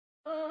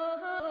Hey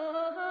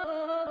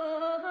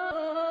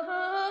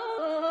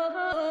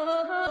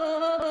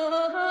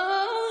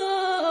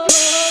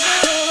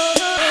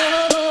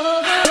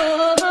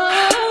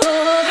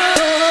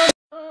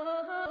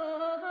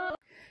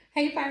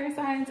fire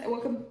signs, and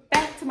welcome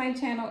back to my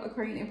channel,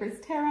 Aquarian Empress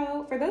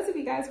Tarot. For those of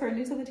you guys who are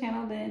new to the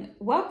channel, then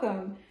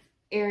welcome.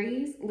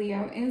 Aries,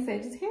 Leo, and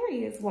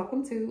Sagittarius,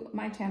 welcome to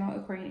my channel,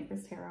 Aquarian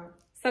Empress Tarot.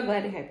 So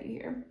glad to have you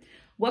here.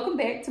 Welcome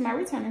back to my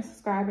returning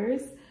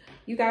subscribers.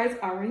 You guys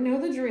already know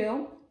the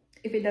drill.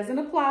 If it doesn't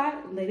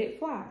apply, let it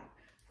fly.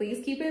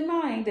 Please keep in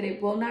mind that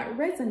it will not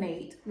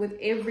resonate with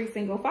every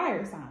single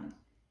fire sign.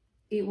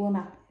 It will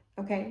not,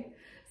 okay?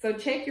 So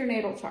check your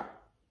natal chart,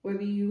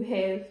 whether you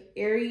have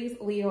Aries,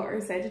 Leo, or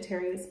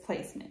Sagittarius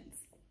placements.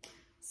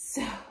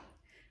 So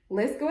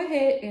let's go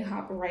ahead and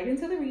hop right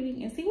into the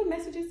reading and see what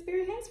messages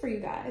Spirit has for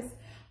you guys.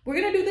 We're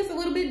gonna do this a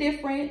little bit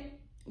different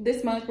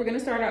this month. We're gonna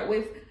start out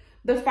with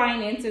the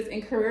finances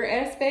and career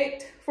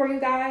aspect for you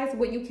guys,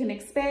 what you can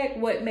expect,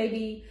 what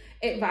maybe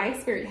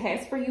advice Spirit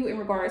has for you in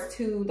regards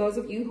to those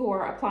of you who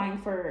are applying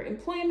for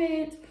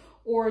employment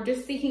or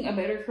just seeking a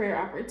better career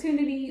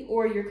opportunity,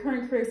 or your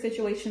current career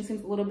situation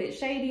seems a little bit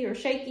shady or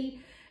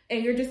shaky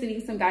and you're just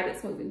needing some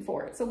guidance moving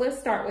forward. So let's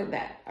start with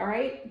that, all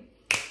right?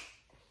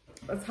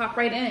 Let's hop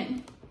right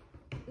in.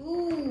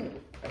 Ooh,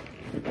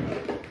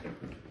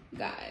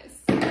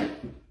 guys,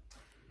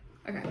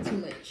 I got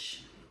too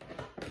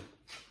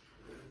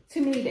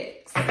many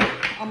decks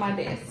on my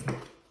desk.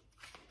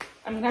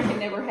 I mean, I can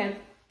never have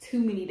too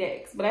many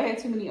decks, but I had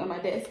too many on my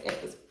desk at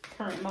this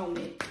current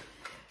moment.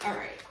 All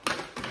right.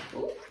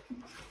 Ooh.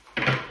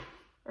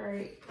 All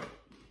right.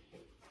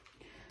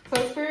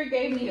 So Spirit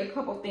gave me a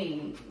couple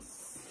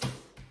things.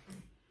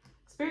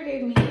 Spirit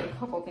gave me a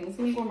couple things.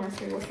 Give me one more,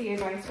 Spirit. What's the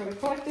advice for the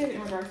collective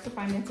in regards to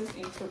finances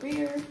and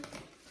career?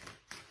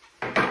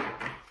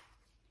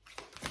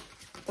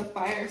 The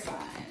fire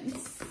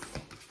signs.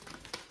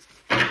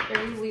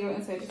 Aries, Leo,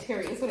 and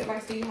Sagittarius. What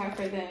advice do you have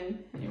for them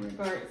in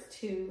regards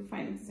to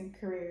finances and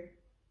career?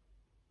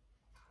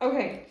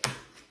 Okay.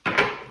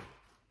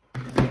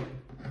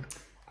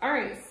 All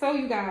right, so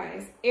you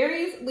guys,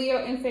 Aries,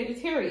 Leo, and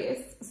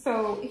Sagittarius.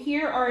 So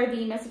here are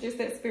the messages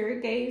that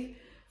Spirit gave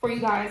for you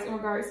guys in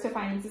regards to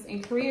finances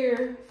and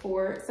career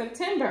for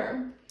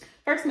September.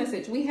 First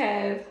message, we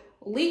have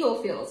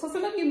legal field. So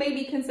some of you may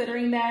be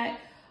considering that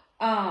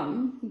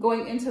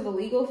going into the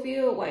legal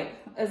field, like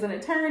as an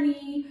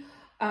attorney,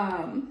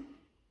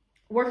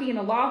 working in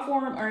a law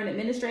firm or an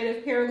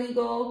administrative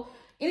paralegal,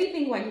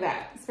 anything like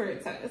that,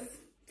 Spirit says.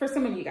 For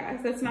some of you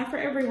guys, that's not for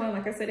everyone.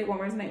 Like I said, it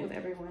won't resonate with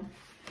everyone.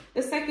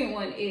 The second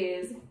one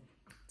is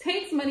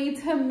takes money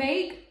to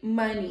make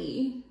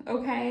money,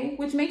 okay?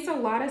 Which makes a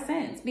lot of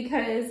sense,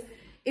 because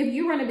if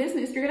you run a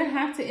business, you're gonna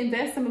have to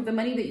invest some of the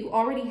money that you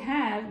already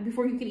have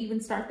before you can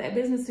even start that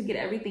business to get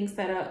everything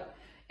set up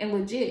and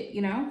legit,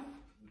 you know?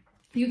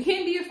 You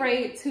can't be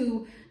afraid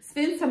to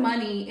spend some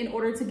money in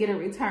order to get a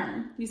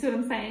return. You see what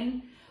I'm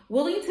saying?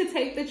 Willing to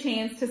take the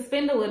chance to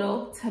spend a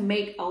little to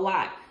make a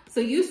lot. So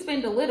you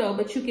spend a little,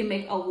 but you can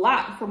make a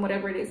lot from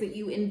whatever it is that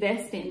you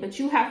invest in, but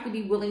you have to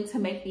be willing to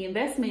make the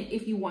investment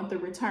if you want the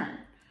return.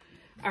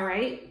 All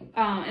right.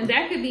 And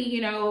that could be,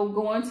 you know,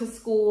 going to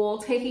school,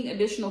 taking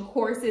additional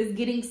courses,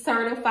 getting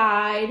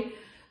certified,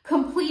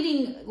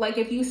 completing, like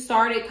if you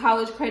started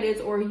college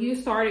credits or you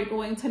started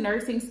going to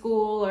nursing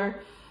school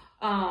or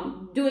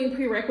doing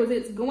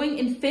prerequisites, going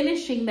and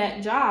finishing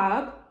that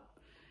job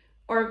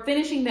or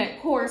finishing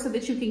that course so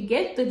that you can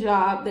get the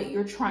job that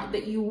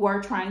you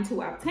were trying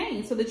to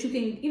obtain, so that you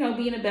can, you know,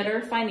 be in a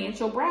better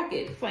financial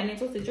bracket,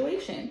 financial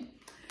situation.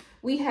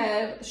 We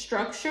have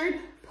structured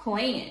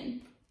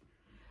plan.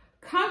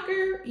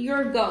 Conquer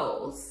your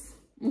goals,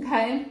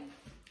 okay?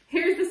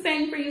 Here's the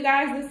saying for you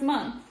guys this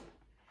month.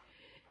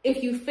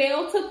 If you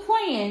fail to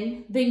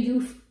plan, then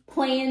you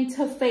plan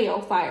to fail,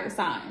 fire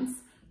signs.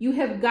 You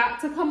have got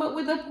to come up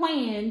with a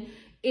plan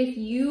if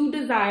you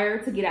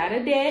desire to get out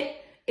of debt,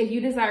 if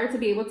you desire to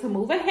be able to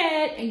move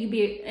ahead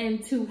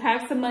and to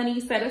have some money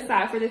set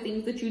aside for the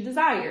things that you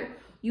desire.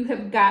 You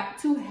have got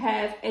to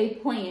have a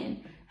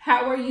plan.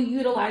 How are you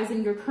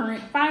utilizing your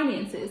current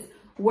finances?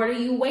 What are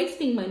you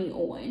wasting money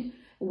on?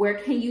 Where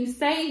can you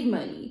save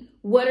money?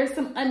 What are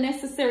some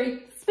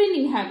unnecessary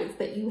spending habits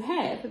that you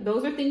have?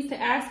 Those are things to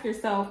ask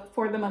yourself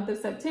for the month of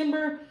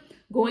September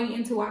going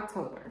into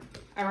October.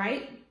 All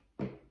right?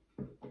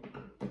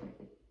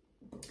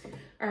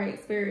 All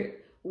right,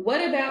 Spirit.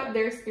 What about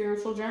their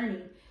spiritual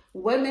journey?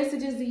 What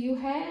messages do you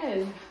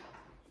have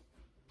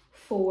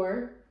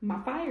for my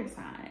fire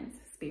signs,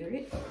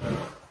 Spirit?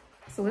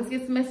 So let's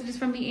get some messages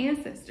from the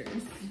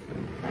ancestors.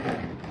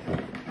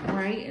 All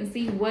right, and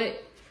see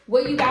what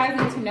you guys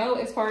need to know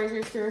as far as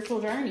your spiritual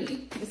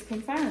journey is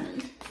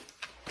concerned.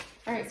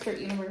 All right,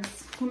 Spirit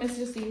Universe, what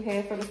messages do you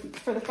have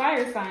for the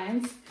fire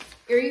signs,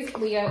 Aries,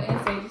 Leo,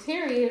 and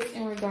Sagittarius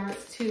in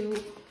regards to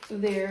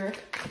their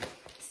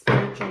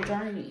spiritual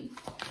journey?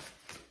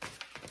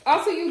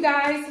 Also, you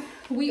guys,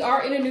 we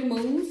are in a new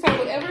moon, so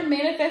whatever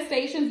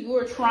manifestations you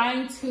are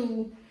trying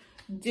to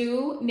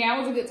do,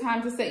 now is a good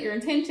time to set your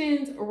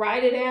intentions,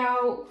 write it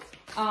out,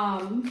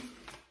 all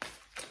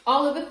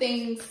of the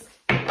things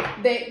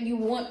that you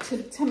want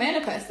to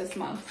manifest this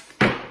month.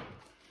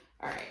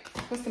 All right,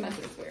 what's the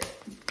message, Spirit?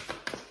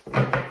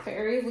 For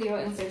Aries, Leo,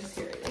 and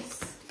Sagittarius.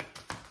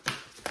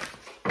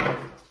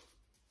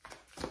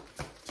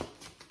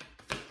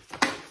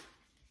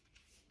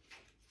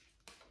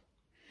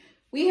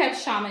 We have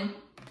Shaman.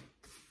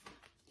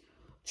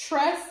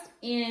 Trust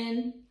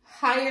in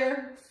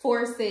higher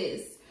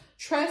forces.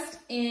 Trust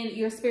in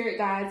your spirit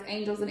guides,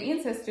 angels, and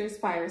ancestors,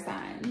 fire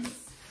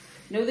signs.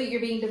 Know that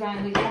you're being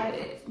divinely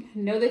guided.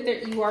 Know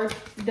that you are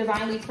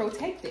divinely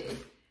protected.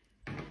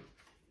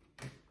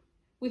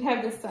 We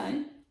have the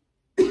Sun.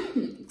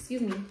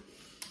 Excuse me.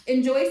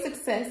 Enjoy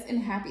success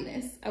and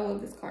happiness. I love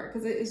this card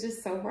because it is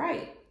just so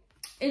bright.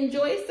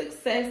 Enjoy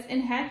success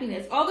and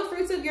happiness. All the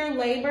fruits of your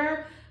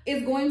labor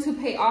is going to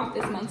pay off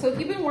this month. So if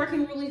you've been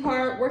working really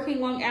hard,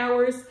 working long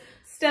hours,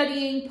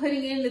 studying,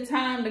 putting in the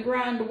time, the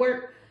grind, the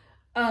work,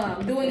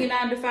 doing a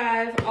 9 to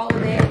 5, all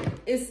of that,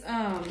 it's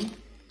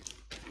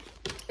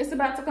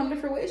about to come to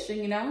fruition,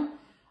 you know?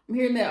 I'm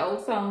hearing that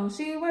old song.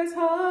 She works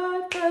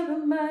hard for the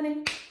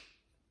money.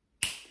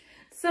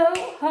 So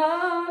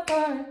hard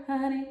for it,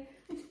 honey.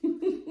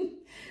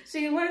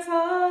 She works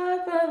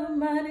hard for the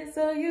money,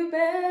 so you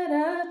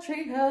better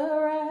treat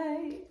her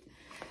right.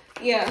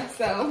 Yeah,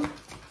 so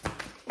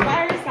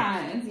fire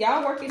signs,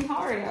 y'all working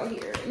hard out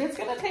here, and it's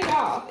gonna pay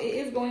off. It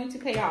is going to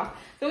pay off.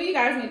 So you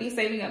guys may be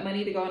saving up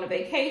money to go on a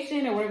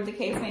vacation or whatever the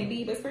case may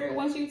be, but Spirit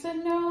wants you to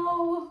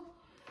know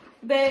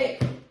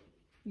that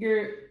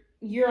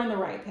you're on the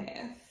right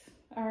path.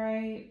 All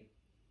right.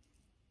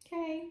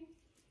 Okay.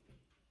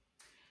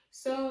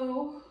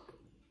 So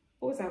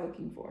what was I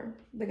looking for?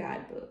 The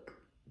guidebook.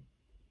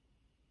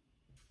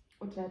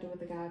 What did I do with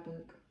the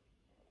guidebook?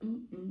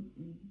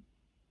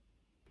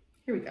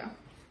 Here we go.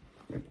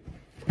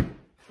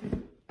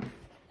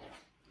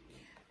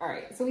 All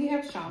right, so we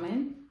have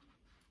Shaman.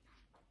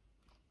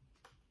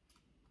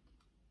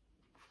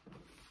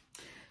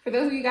 For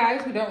those of you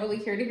guys who don't really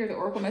care to hear the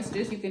oracle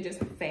messages, you can just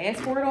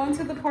fast forward on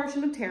to the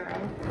portion of tarot,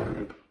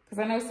 because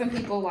I know some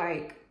people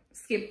like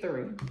skip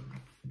through.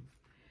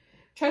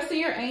 Trust in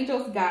your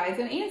angels, guides,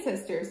 and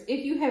ancestors.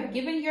 If you have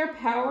given your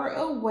power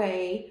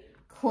away,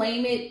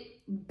 claim it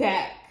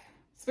back.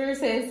 Spirit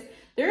says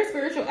there are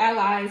spiritual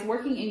allies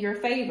working in your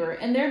favor,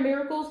 and their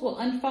miracles will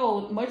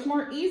unfold much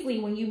more easily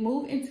when you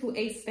move into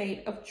a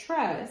state of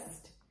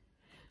trust.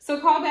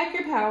 So call back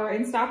your power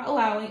and stop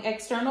allowing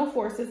external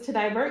forces to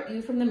divert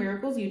you from the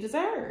miracles you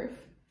deserve.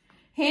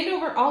 Hand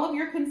over all of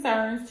your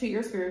concerns to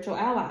your spiritual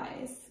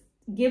allies.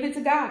 Give it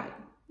to God,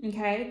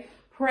 okay?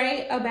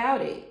 Pray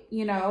about it,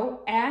 you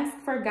know, ask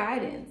for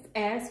guidance,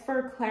 ask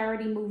for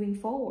clarity moving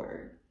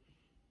forward.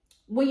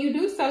 When you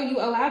do so, you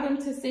allow them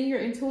to send your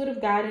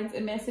intuitive guidance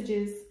and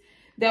messages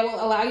that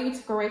will allow you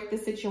to correct the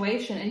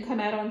situation and come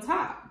out on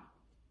top.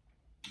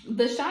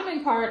 The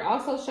Shaman card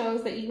also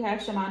shows that you have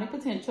shamanic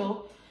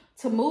potential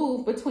to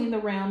move between the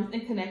realms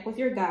and connect with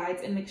your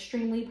guides in an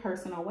extremely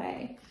personal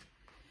way.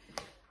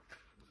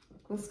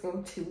 Let's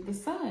go to the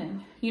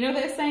Sun. You know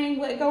that saying,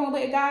 let go and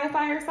let God,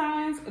 fire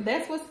signs?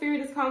 That's what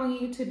Spirit is calling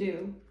you to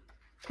do.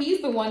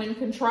 He's the one in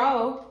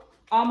control.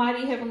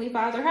 Almighty Heavenly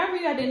Father, however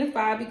you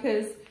identify,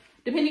 because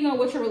depending on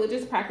what your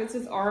religious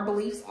practices are,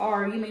 beliefs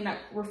are, you may not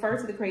refer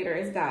to the Creator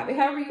as God, but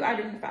however you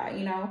identify,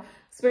 you know,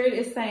 Spirit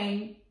is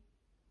saying,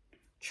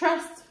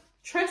 trust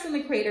in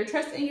the Creator,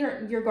 trust in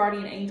your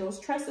guardian angels,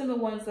 trust in the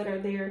ones that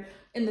are there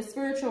in the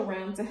spiritual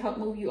realm to help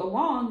move you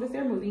along, that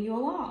they're moving you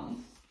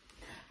along.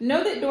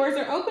 Know that doors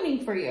are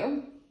opening for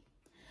you.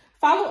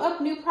 Follow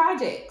up new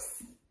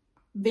projects,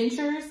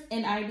 ventures,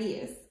 and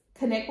ideas.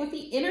 Connect with the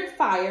inner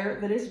fire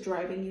that is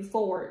driving you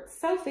forward.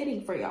 So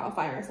fitting for y'all,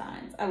 fire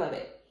signs. I love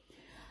it.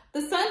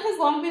 The Sun has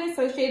long been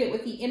associated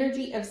with the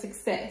energy of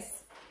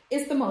success.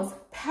 It's the most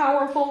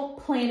powerful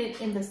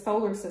planet in the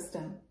solar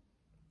system.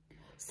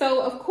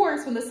 So, of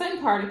course, when the Sun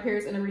card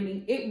appears in a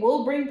reading, it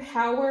will bring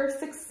power,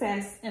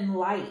 success, and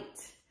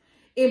light.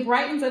 It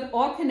brightens up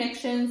all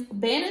connections,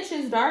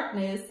 banishes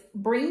darkness,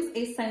 brings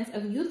a sense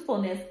of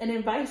youthfulness, and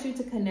invites you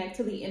to connect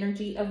to the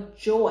energy of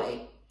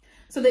joy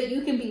so that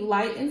you can be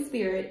light in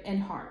spirit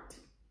and heart.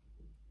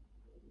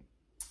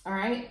 All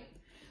right.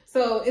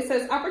 So it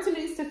says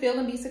opportunities to feel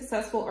and be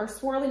successful are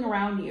swirling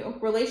around you.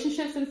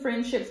 Relationships and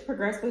friendships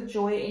progress with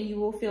joy, and you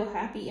will feel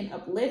happy and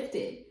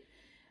uplifted.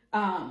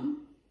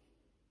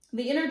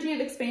 The energy of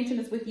expansion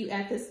is with you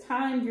at this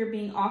time. You're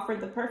being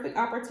offered the perfect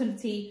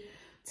opportunity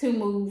to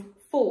move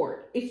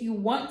forward. If you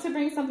want to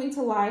bring something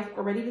to life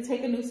or ready to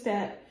take a new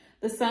step,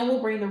 the Sun will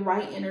bring the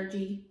right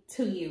energy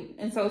to you.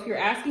 And so if you're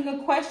asking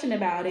a question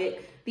about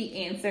it,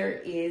 the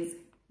answer is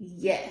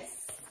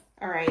yes.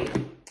 All right.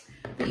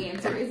 The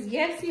answer is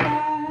yes, you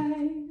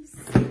guys.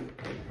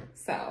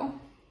 So,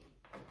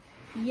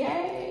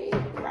 yay,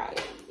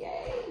 right,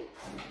 yay.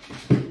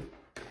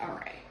 All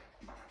right.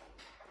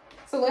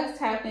 So let's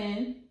tap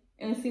in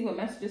and see what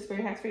messages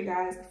Spirit has for you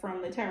guys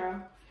from the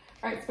tarot.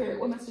 All right, Spirit,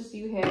 what messages do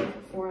you have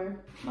for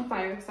my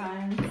fire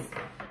signs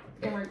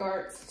in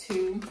regards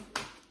to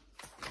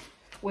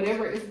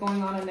whatever is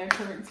going on in their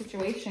current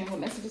situation? What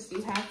messages do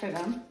you have for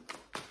them?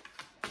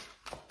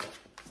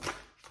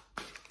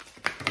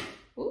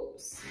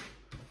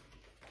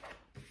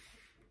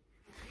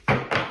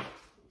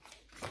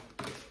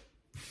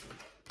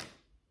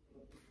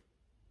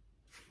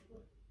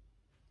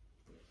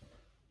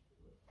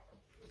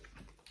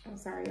 Oh,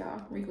 sorry,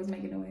 y'all. Rick was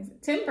making noise.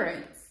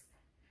 Temperance.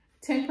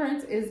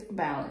 Temperance is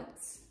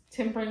balance.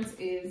 Temperance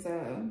is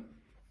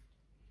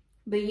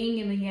the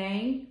yin and the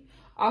yang.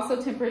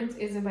 Also, temperance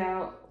is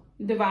about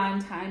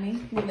divine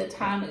timing, when the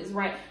time is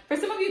right. For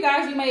some of you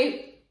guys,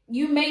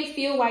 you may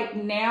feel like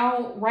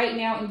right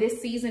now in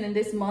this season, in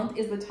this month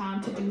is the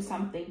time to do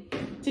something,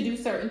 to do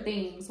certain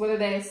things, whether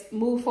that's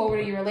move forward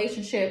in your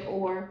relationship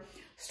or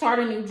start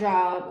a new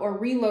job or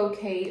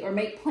relocate or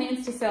make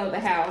plans to sell the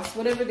house,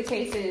 whatever the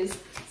case is.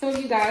 Some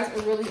of you guys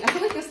are really, I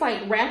feel like it's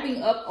like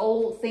wrapping up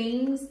old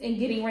things and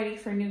getting ready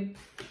for new.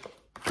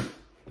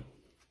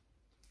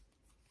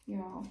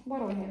 Y'all, why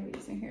do I have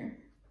these in here?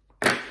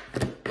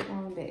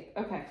 Wrong deck.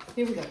 Okay,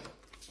 here we go.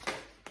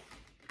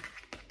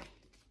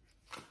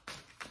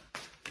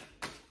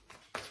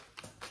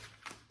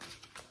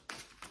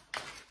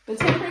 The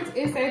Temperance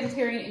is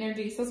Sagittarian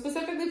energy. So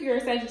specifically if you're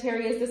a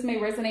Sagittarius, this may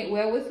resonate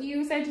well with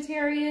you,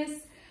 Sagittarius.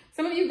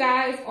 Some of you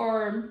guys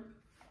are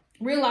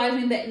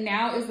realizing that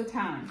now is the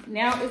time.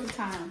 Now is the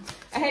time.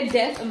 I had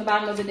death on the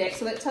bottom of the deck.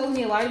 So that tells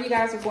me a lot of you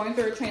guys are going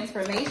through a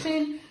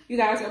transformation. You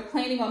guys are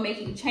planning on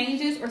making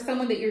changes, or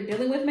someone that you're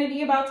dealing with may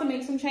be about to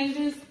make some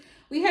changes.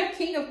 We have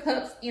King of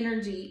Cups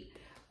energy.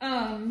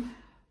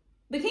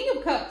 The King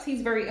of Cups,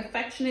 he's very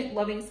affectionate,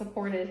 loving,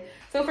 supportive.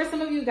 So for some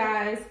of you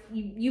guys,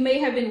 you may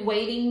have been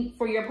waiting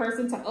for your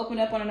person to open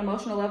up on an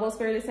emotional level.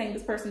 Spirit is saying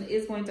this person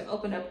is going to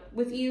open up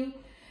with you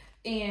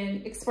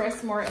and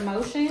express more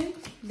emotion,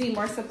 be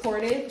more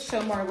supportive,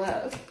 show more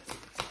love.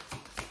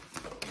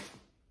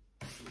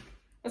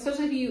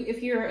 Especially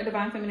if you're a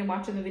divine feminine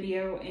watching the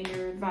video and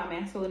your divine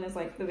masculine is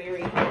like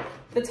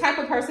the type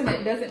of person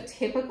that doesn't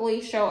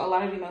typically show a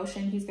lot of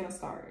emotion, he's going to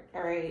start,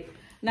 all right?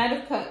 Knight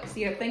of Cups.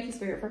 Yeah, thank you,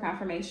 Spirit, for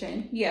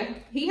confirmation. Yeah,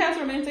 he has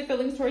romantic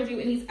feelings towards you,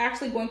 and he's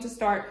actually going to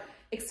start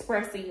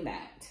expressing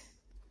that.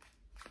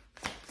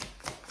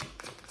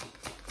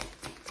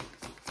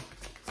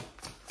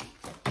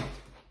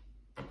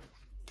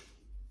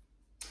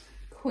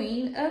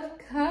 Queen of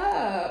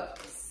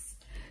Cups.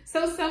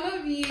 So some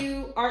of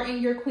you are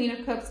in your Queen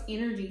of Cups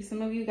energy.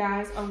 Some of you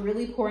guys are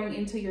really pouring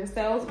into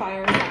yourselves,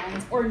 fire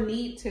signs, or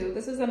need to.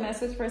 This is a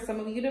message for some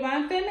of you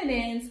divine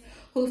feminines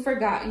who've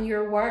forgotten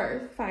your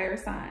worth, fire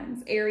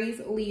signs, Aries,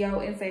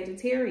 Leo, and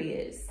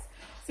Sagittarius.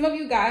 Some of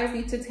you guys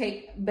need to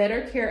take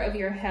better care of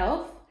your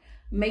health,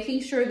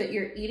 making sure that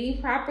you're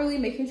eating properly,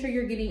 making sure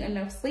you're getting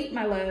enough sleep,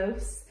 my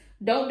loves.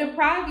 Don't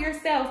deprive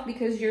yourself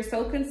because you're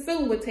so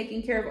consumed with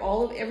taking care of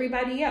all of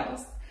everybody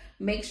else.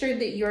 Make sure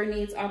that your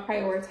needs are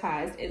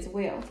prioritized as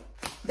well.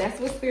 That's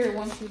what Spirit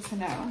wants you to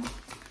know.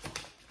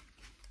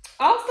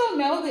 Also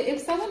know that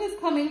if someone is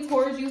coming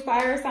towards you,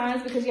 fire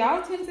signs, because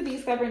y'all tend to be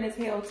stubborn as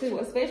hell too,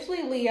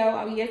 especially Leo.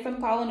 I mean, yes, I'm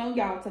calling on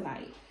y'all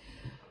tonight.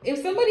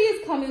 If somebody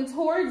is coming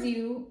towards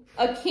you,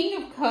 a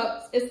King of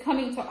Cups is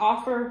coming to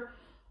offer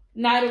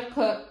Knight of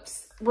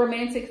Cups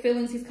romantic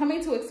feelings. He's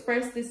coming to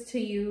express this to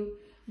you.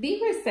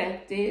 Be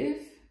receptive.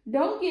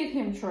 Don't give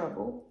him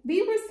trouble.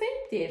 Be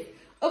receptive.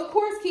 Of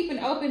course, keep an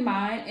open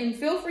mind and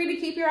feel free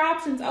to keep your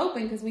options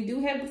open because we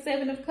do have the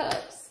Seven of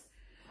Cups.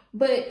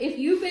 But if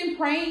you've been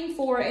praying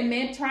for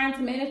and trying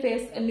to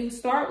manifest a new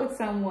start with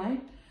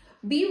someone,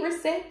 be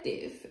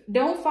receptive.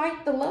 Don't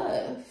fight the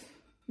love.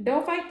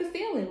 Don't fight the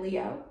feeling,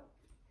 Leo.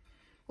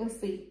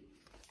 Let's see.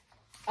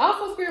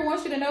 Also, Spirit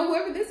wants you to know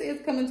whoever this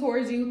is coming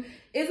towards you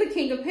is a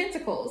King of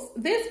Pentacles.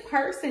 This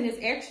person is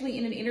actually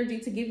in an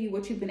energy to give you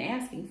what you've been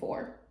asking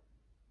for.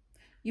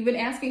 You've been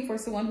asking for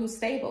someone who's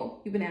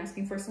stable. You've been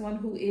asking for someone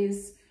who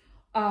is,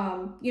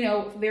 you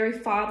know, very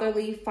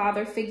fatherly,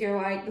 father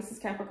figure-like. This is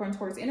Capricorn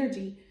Taurus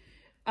energy.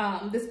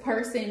 This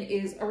person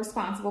is a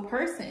responsible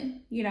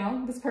person. You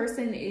know, this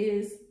person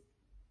is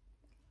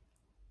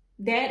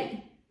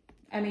daddy.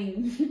 I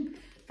mean,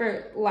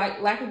 for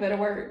lack of better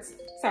words.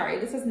 Sorry,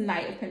 this is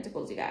Knight of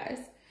Pentacles, you guys.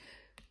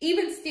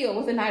 Even still,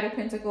 with the Knight of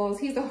Pentacles,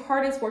 he's the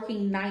hardest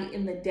working knight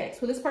in the deck.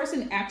 So this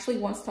person actually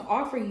wants to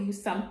offer you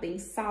something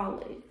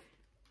solid.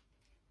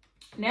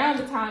 Now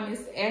the time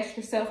is to ask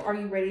yourself, are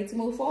you ready to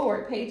move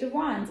forward? Page of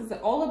Wands. It's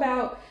all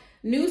about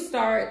new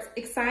starts,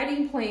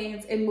 exciting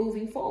plans, and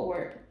moving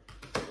forward.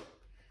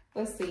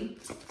 Let's see.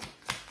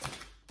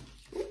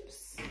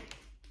 Oops.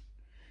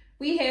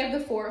 We have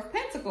the Four of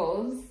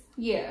Pentacles.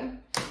 Yeah.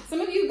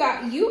 Some of you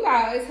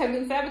guys have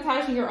been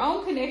sabotaging your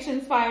own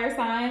connections, fire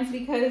signs,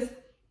 because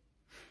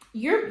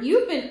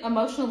you've been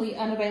emotionally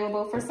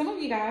unavailable. For some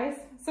of you guys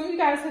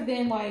have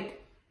been like,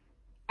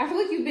 I feel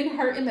like you've been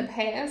hurt in the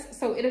past,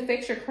 so it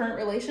affects your current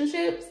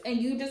relationships, and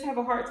you just have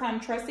a hard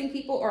time trusting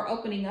people or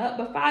opening up.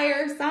 But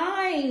fire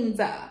signs,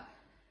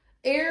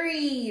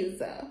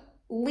 Aries,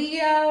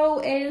 Leo,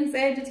 and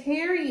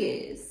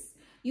Sagittarius,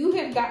 you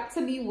have got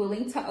to be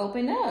willing to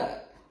open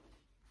up.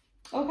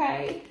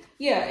 Okay?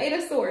 Yeah, Eight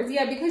of Swords.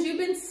 Yeah, because you've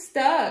been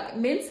stuck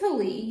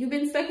mentally. You've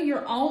been stuck in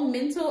your own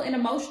mental and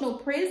emotional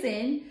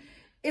prison.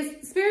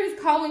 Spirit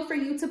is calling for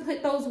you to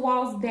put those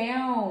walls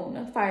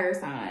down, fire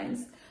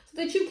signs, so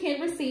that you can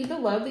receive the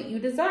love that you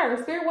deserve.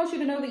 Spirit wants you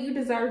to know that you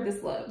deserve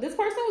this love. This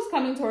person was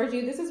coming towards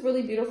you. This is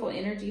really beautiful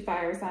energy,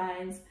 fire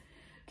signs.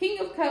 King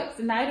of Cups,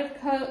 Knight of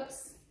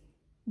Cups.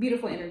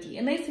 Beautiful energy.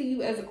 And they see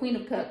you as a Queen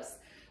of Cups,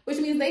 which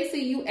means they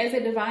see you as a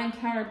divine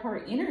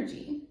counterpart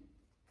energy.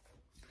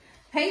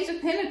 Page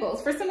of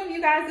Pentacles. For some of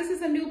you guys, this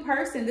is a new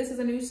person. This is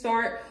a new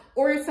start,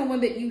 or it's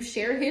someone that you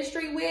share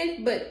history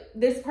with, but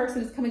this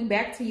person is coming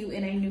back to you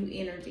in a new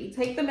energy.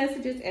 Take the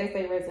messages as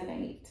they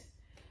resonate.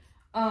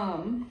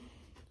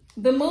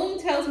 The moon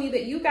tells me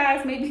that you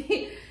guys may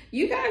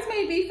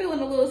be feeling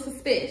a little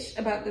suspicious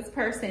about this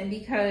person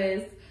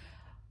because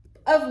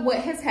of what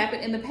has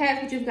happened in the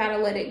past, but you've got to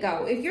let it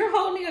go. If you're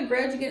holding a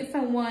grudge against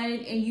someone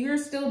and you're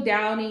still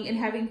doubting and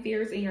having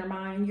fears in your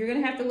mind, you're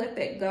going to have to let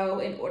that go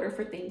in order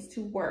for things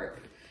to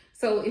work.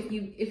 So if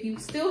you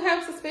still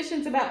have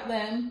suspicions about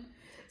them,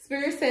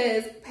 Spirit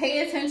says,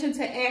 pay attention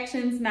to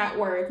actions, not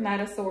words. Knight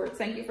of Swords.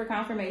 Thank you for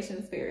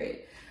confirmation,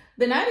 Spirit.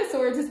 The Knight of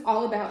Swords is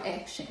all about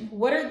action.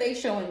 What are they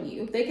showing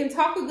you? They can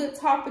talk a good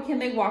talk, but can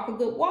they walk a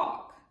good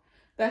walk?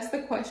 That's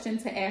the question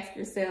to ask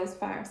yourselves,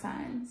 fire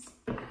signs.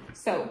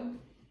 So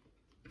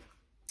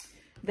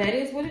that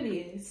is what it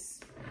is.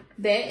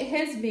 That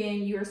has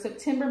been your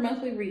September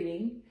monthly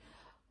reading.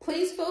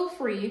 Please feel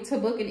free to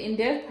book an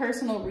in-depth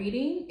personal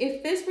reading.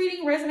 If this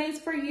reading resonates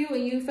for you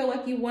and you feel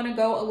like you want to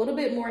go a little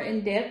bit more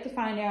in-depth to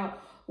find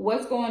out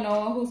what's going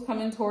on, who's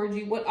coming towards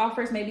you, what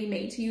offers may be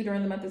made to you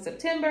during the month of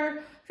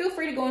September, feel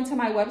free to go into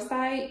my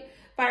website,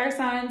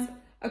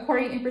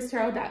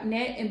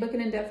 firesigns.aquariumempresstarot.net, and book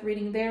an in-depth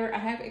reading there. I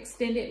have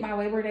extended my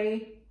Labor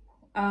Day,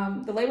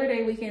 the Labor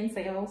Day weekend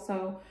sale,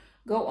 so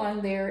go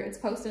on there. It's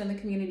posted in the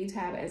community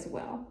tab as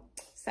well.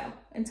 So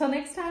until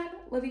next time,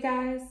 love you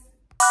guys.